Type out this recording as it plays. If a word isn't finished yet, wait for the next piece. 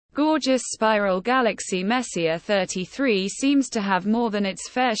Gorgeous spiral galaxy Messier 33 seems to have more than its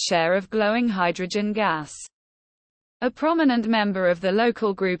fair share of glowing hydrogen gas. A prominent member of the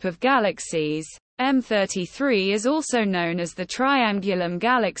local group of galaxies, M33 is also known as the Triangulum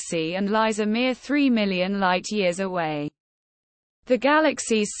Galaxy and lies a mere 3 million light-years away. The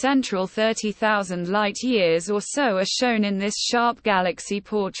galaxy's central 30,000 light-years or so are shown in this sharp galaxy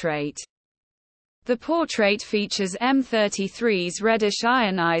portrait. The portrait features M33's reddish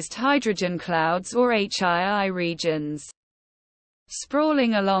ionized hydrogen clouds or HII regions.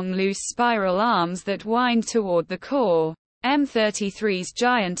 Sprawling along loose spiral arms that wind toward the core, M33's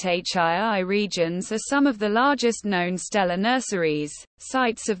giant HII regions are some of the largest known stellar nurseries,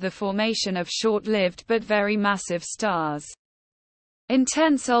 sites of the formation of short-lived but very massive stars.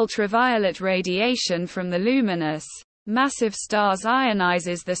 Intense ultraviolet radiation from the luminous, massive stars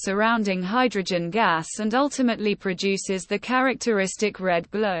ionizes the surrounding hydrogen gas and ultimately produces the characteristic red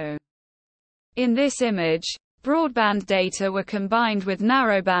glow. In this image, broadband data were combined with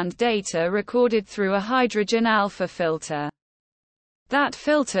narrowband data recorded through a hydrogen alpha filter. That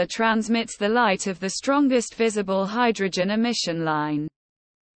filter transmits the light of the strongest visible hydrogen emission line.